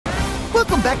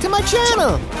Welcome back to my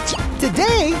channel!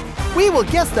 Today, we will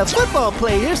guess the football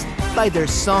players by their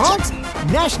songs,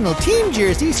 national team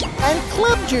jerseys, and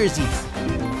club jerseys.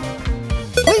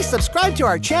 Please subscribe to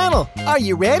our channel. Are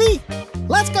you ready?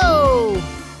 Let's go!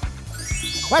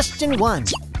 Question 1.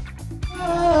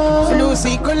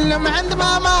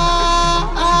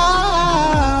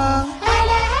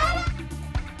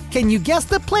 Can you guess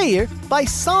the player by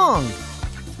song?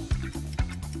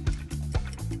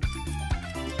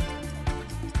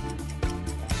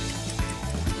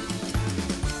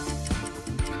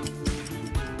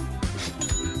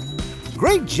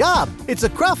 Great job! It's a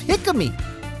Kraf Hikami.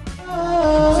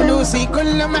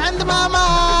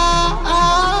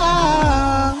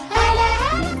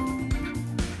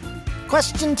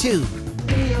 Question 2.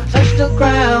 Touch the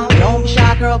ground, don't be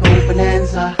shy, girl, go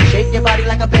bonanza. Shake your body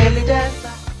like a belly dancer.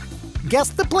 Guess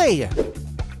the player.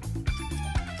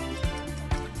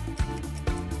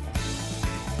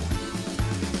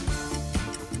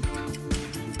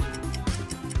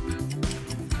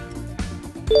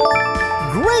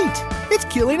 Great! It's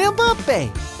Kylian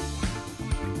Mbappe.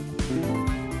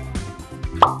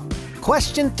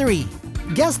 Question 3.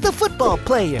 Guess the football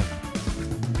player.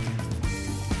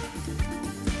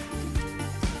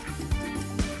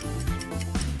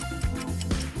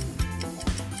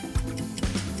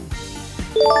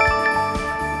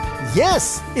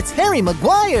 Yes, it's Harry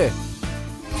Maguire.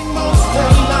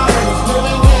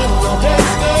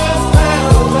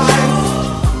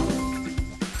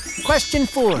 Question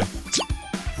 4.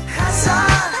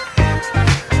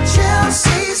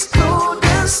 Chelsea's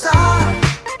golden star.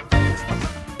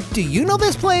 Do you know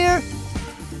this player?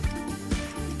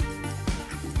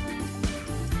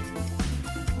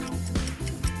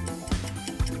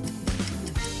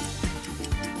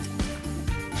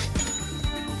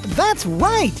 That's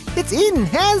right! It's Eden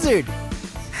Hazard!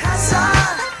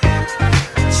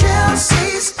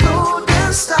 Chelsea's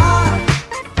golden star.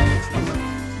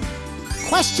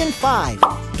 Question 5.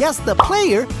 Guess the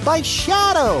player by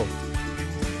shadow.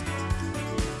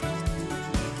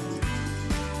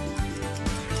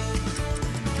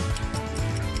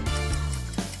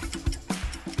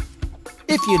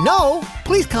 If you know,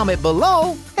 please comment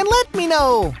below and let me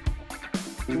know.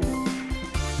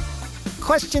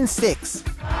 Question 6.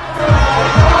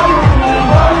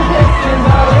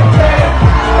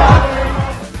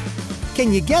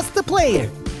 Can you guess the player?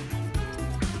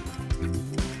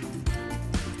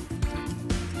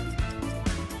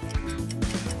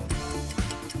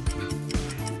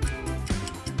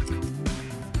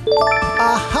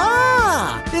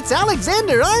 Aha! It's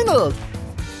Alexander-Arnold!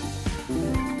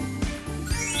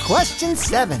 Question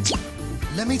 7.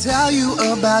 Let me tell you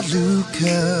about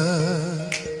Luca.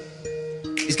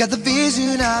 He's got the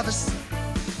vision of a...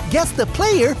 Guess the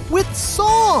player with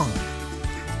song.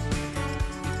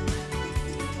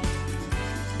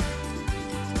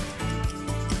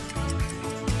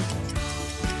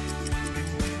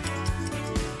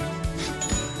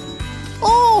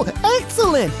 Oh,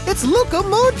 excellent! It's Luka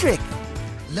Modric.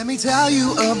 Let me tell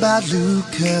you about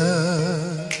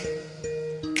Luca.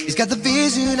 He's got the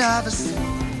vision of a...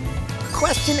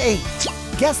 Question 8.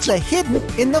 Guess the hidden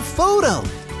in the photo.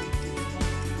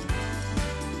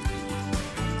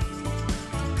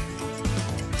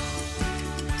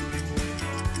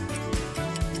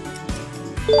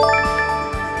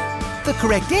 The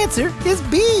correct answer is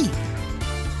B.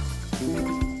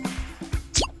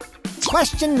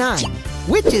 Question 9.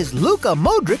 Which is Luka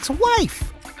Modric's wife?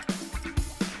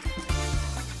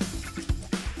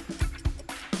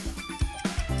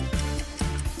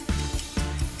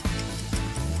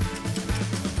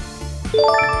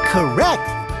 Correct!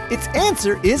 Its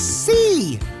answer is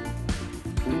C.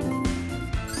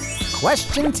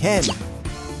 Question 10.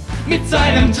 Mit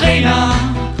seinem Trainer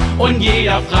und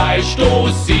jeder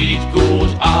Freistoß sieht gut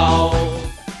aus.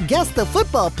 Guess the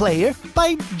football player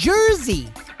by jersey.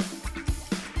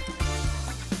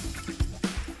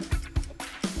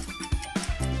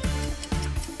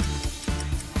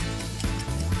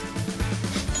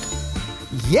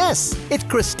 Yes, it's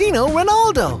Cristiano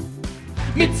Ronaldo.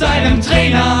 Mit seinem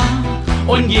Trainer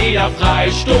und jeder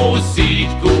Freistoß sieht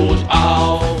gut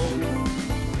aus.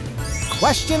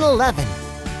 Question 11.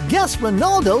 Guess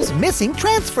Ronaldo's missing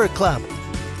transfer club.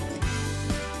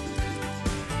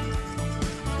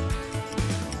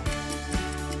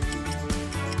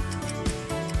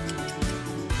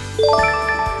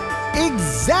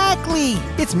 Exactly!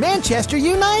 It's Manchester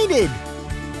United.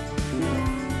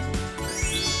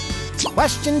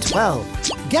 Question 12.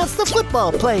 Guess the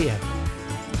football player.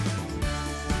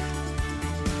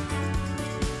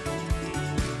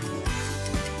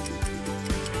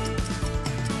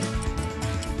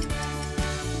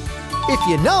 If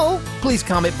you know, please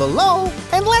comment below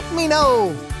and let me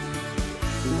know.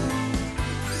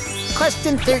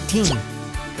 Question 13.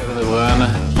 Kevin De Bruyne.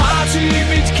 Party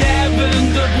mit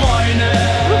Kevin De Bruyne.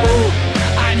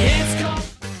 Ein Hit.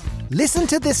 Listen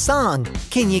to this song.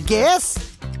 Can you guess?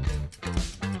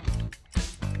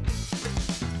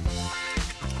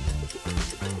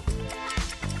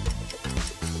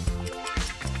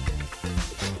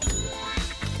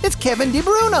 It's Kevin De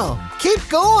Bruyne. Keep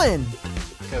going.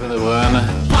 Kevin De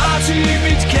Bruyne. Party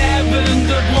mit Kevin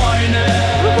De Bruyne.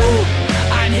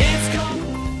 Ein Hit.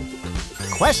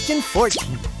 Question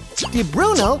 14. De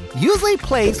Bruyne usually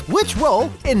plays which role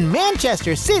in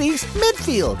Manchester City's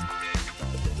midfield?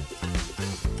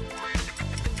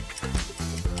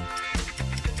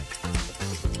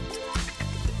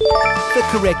 The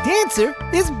correct answer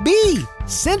is B,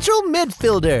 central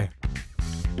midfielder.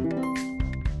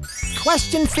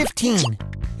 Question 15.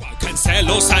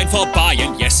 Cancelo signed for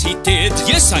Bayern, yes he did,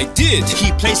 yes I did.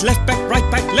 He plays left back,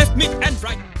 left mid and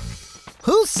right.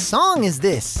 Whose song is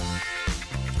this?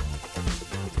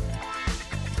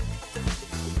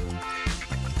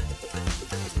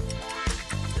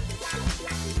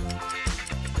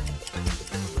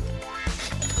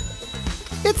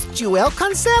 It's Joel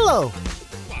Cancelo.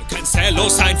 Cancelo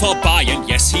signed for Bayern,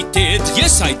 yes he did,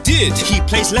 yes I did. He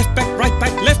plays left back,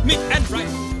 left mid and right.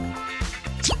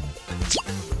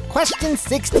 Question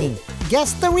 16.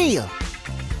 Guess the reel.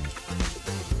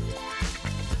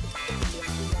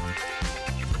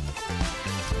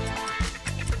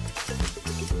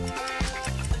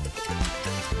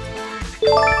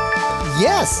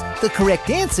 Yes, the correct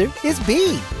answer is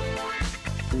B.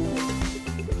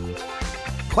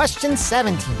 Question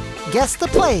 17. Guess the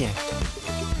player.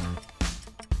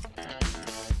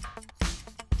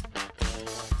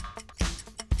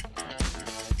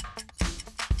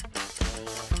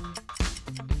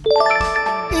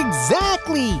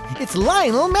 Exactly! It's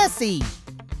Lionel Messi.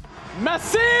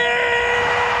 Messi!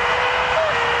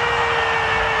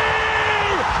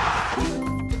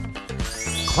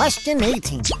 Question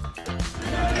 18.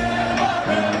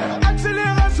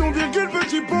 Accélération, virgule,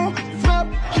 petit pont, frappe.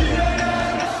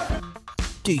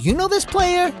 Do you know this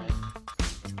player?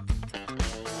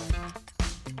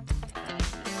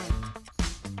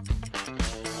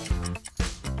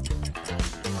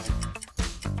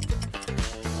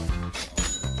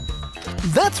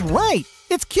 That's right!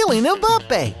 It's Kylian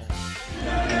Mbappe.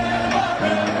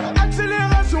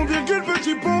 Accélération, virgule,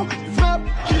 petit pont, frappe.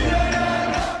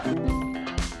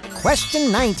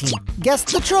 Question 19. Guess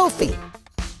the trophy.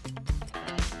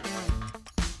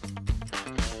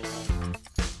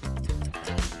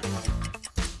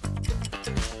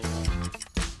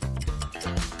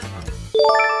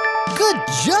 Good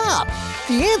job!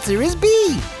 The answer is B.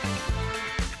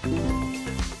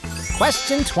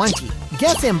 Question 20.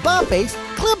 Guess Mbappe's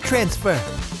club transfer.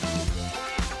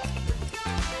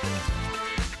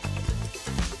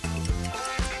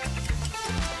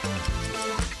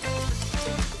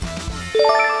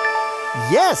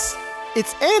 Yes,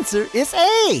 its answer is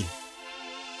A.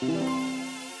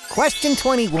 Question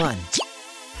 21.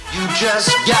 You just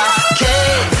got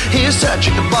Kane. He's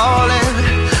touching the ball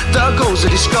and the goals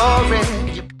that he's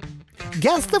scoring.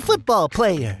 Guess the football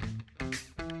player.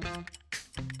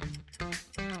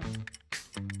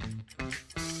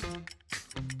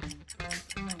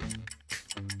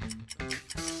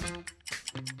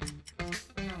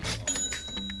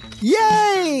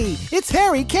 Yay! It's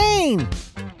Harry Kane.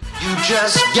 You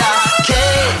just got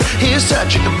Kane. He's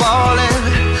touching the ball and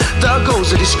the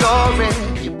goals that he's scoring.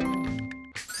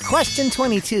 Question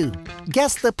 22.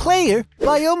 Guess the player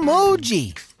by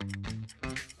emoji.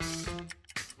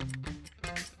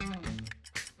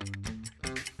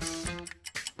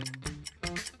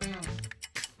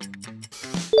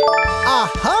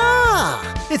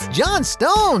 Aha! It's John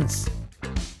Stones.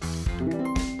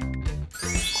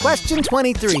 Question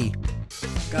 23.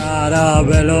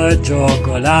 Caramelo e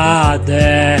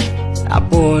cioccolate, la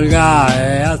pulga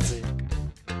e azzi.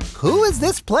 Who is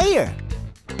this player?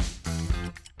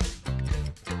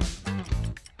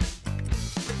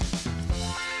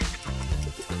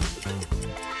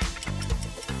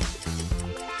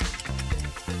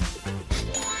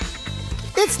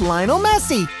 It's Lionel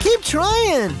Messi. Keep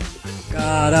trying.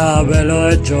 Caramelo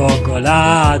e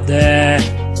cioccolate,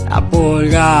 la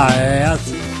pulga e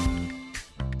azzi.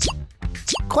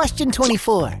 Question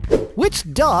 24. Which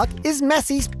dog is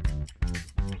Messi's?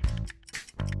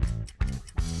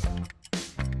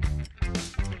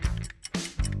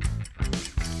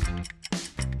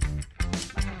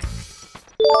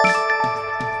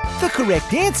 The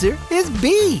correct answer is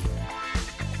B.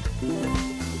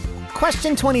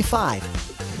 Question 25.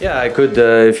 Yeah, I could.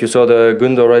 If you saw the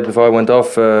Gundo right before I went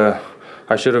off,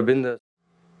 I should have been there.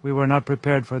 We were not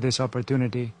prepared for this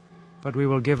opportunity, but we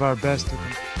will give our best to...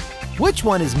 Which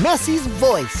one is Messi's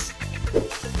voice?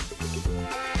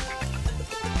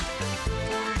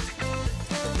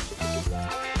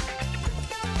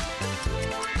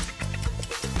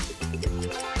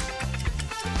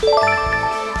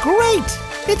 Great!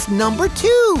 It's number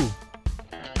 2.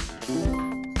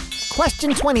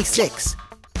 Question 26.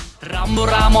 Rambo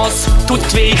Ramos,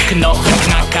 tut weh,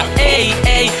 Knochenknacker, ey,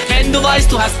 ey, wenn du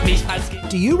weißt, du hast mich als...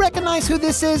 Do you recognize who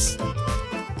this is?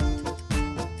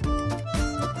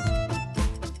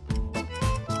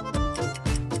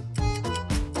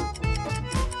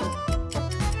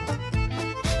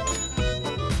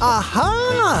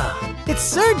 Aha! It's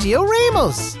Sergio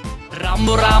Ramos.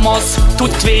 Rambo Ramos,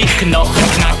 tut weh,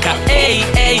 Knochenknacker, ey,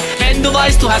 ey, wenn du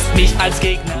weißt, du hast mich als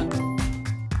Gegner.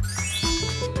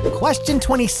 Question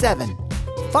 27.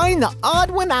 Find the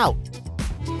odd one out.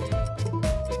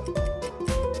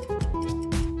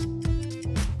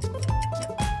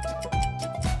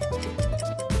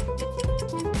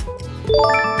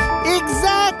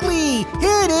 Exactly!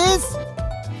 Here it is!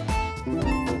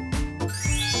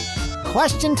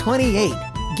 Question 28.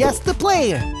 Guess the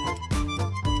player.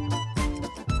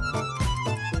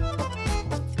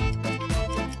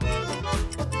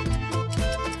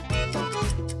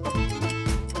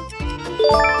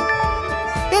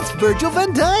 It's Virgil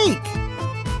van Dijk.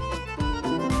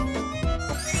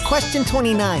 Question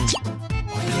 29.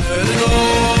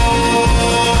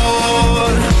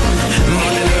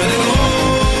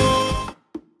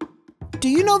 Do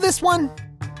you know this one?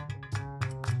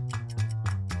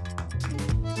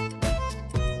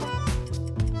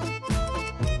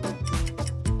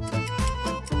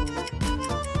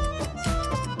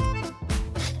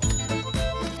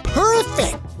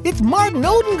 Perfect! It's Martin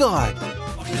Odegaard.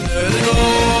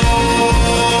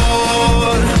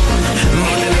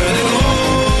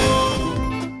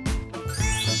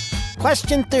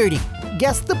 Question 30.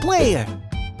 Guess the player.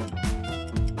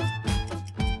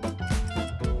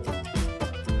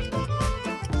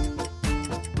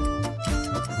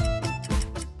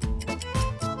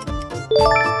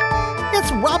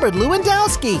 It's Robert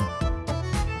Lewandowski.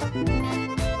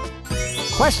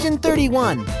 Question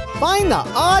 31. Find the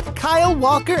odd Kyle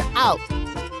Walker out.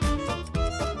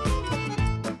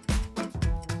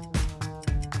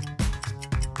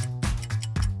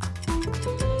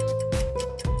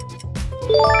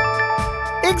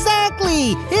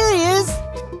 Exactly! Here he is!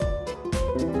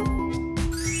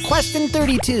 Question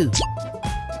 32.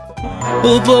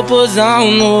 O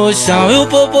popozão no chão, e o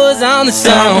popozão no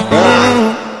chão.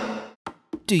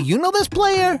 Do you know this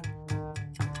player?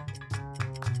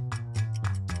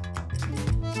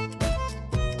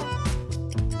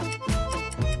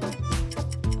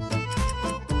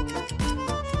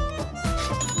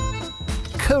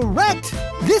 Correct!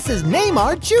 This is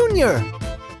Neymar Jr.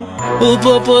 O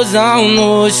popozão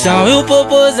no chão, e o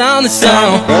popozão no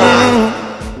chão.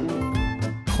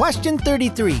 Question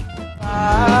 33.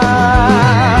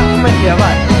 Como é que é,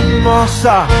 vai?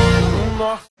 Nossa!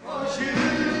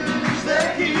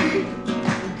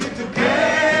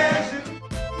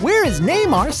 Where is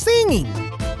Neymar singing?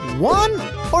 1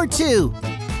 or 2?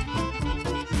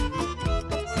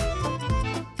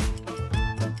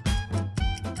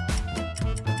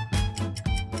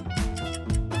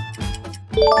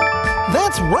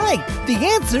 That's right! The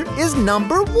answer is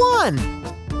number 1.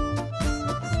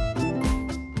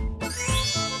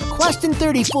 Question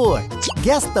 34.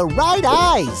 Guess the right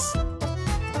eyes.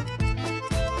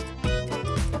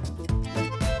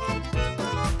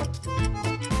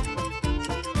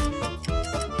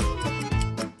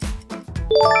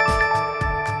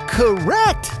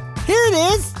 Correct! Here it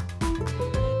is!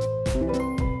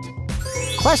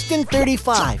 Question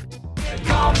 35.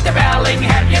 Kommt der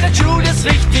Bellingham, ja der Jude ist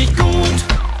richtig gut.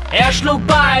 Schlug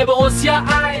bei Borussia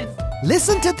 1.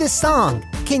 Listen to this song.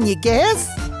 Can you guess?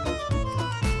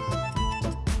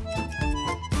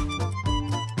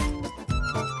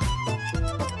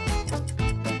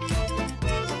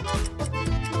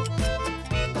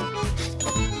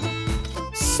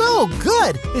 So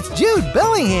good! It's Jude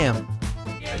Bellingham.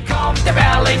 Hier kommt der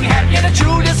Bellingham, ja der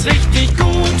Jude ist richtig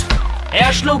gut.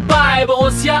 Schlug bei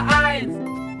Borussia 1.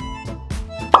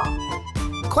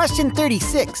 Question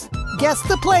 36. Guess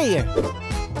the player.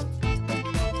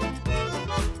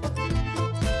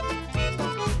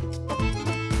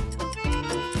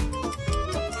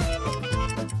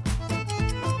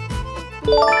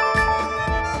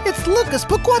 It's Lucas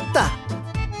Paqueta.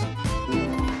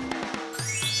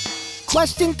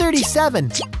 Question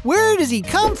 37. Where does he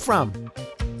come from?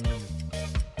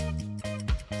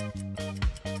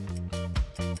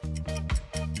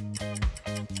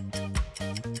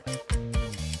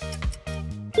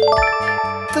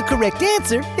 The correct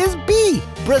answer is B,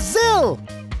 Brazil.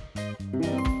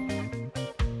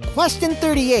 Question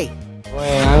 38.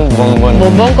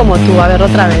 Bombón como tú, a ver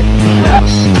otra vez.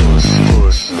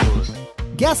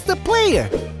 Guess the player.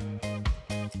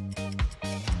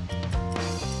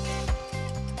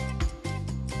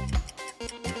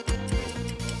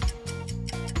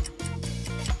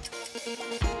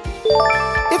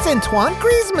 It's Antoine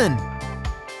Griezmann.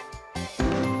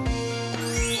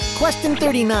 Question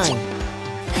 39.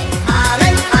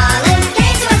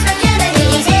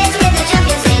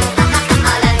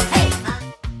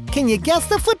 Can you guess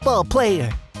the football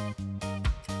player?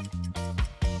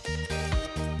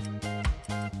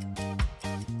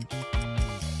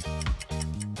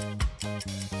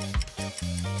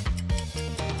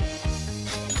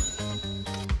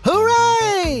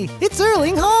 Hooray! It's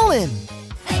Erling Haaland.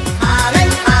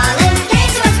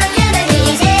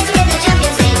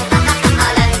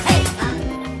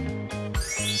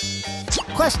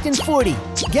 Question 40.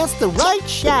 Guess the right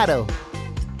shadow.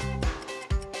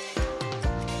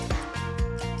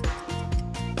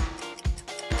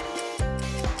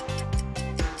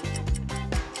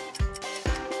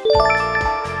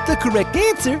 The correct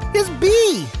answer is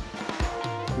B.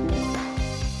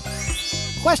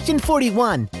 Question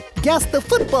 41. Guess the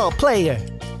football player.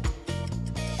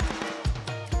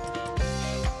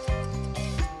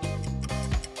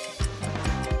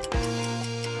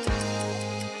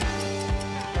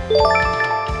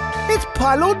 It's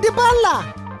Paulo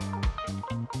Dybala.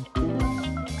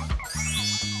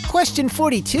 Question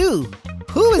 42.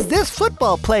 Who is this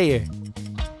football player?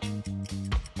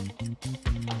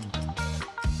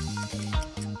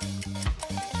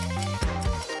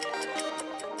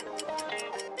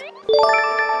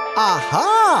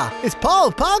 Aha! It's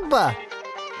Paul Pogba.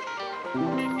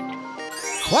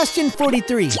 Question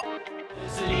 43.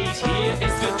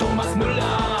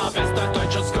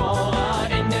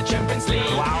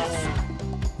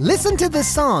 Listen to this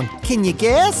song. Can you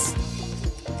guess?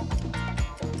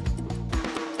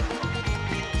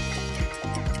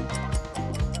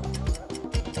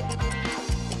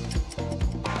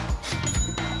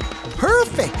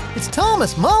 Perfect! It's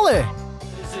Thomas Muller.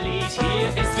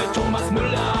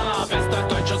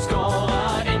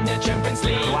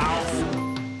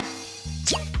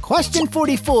 Question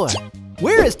 44.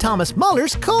 Where is Thomas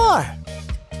Muller's car?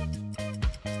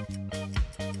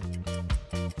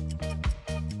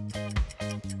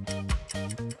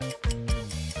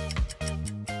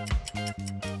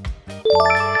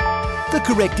 The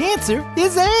correct answer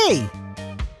is A.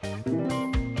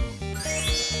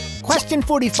 Question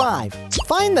 45.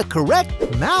 Find the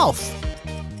correct mouth.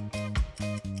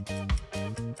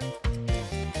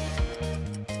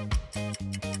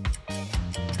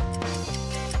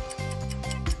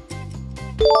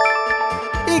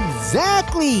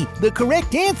 Exactly! The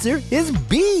correct answer is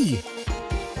B.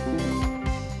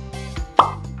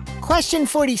 Question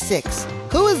 46.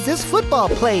 Who is this football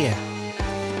player?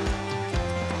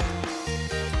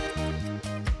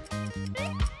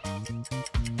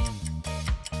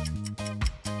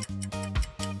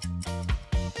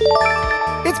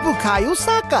 It's Bukayo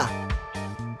Saka.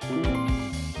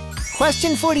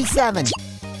 Question 47.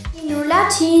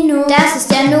 Latino, das ist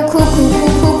der No-Kuku,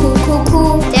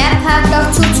 der packt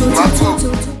doch zu.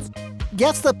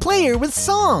 Guess the player with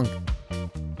song.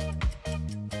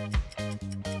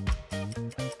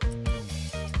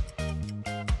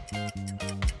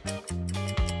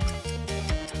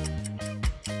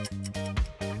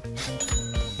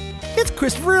 It's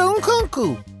Christopher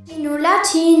Nkunku.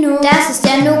 Latino, das ist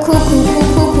der No-Kuku,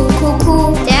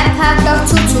 der packt doch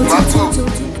zu.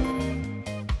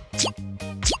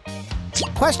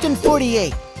 Question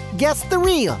 48. Guess the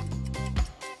real.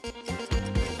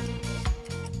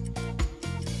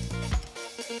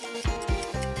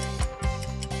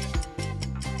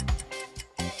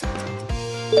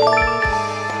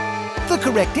 The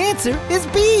correct answer is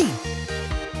B.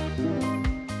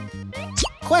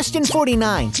 Question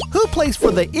 49. Who plays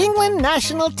for the England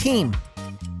national team?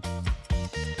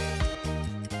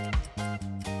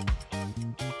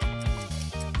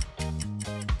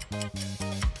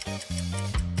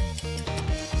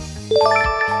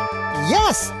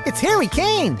 Yes, it's Harry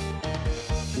Kane.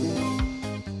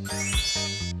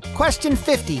 Question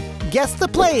 50. Guess the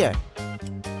player.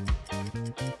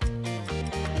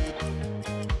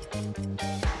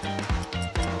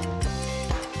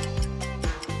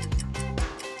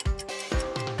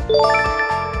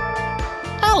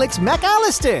 Alex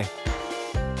McAllister.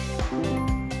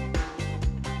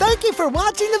 Thank you for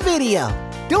watching the video.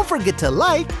 Don't forget to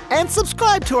like and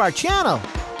subscribe to our channel.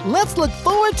 Let's look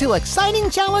forward to exciting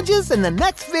challenges in the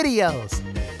next videos.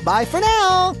 Bye for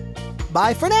now.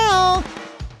 Bye for now.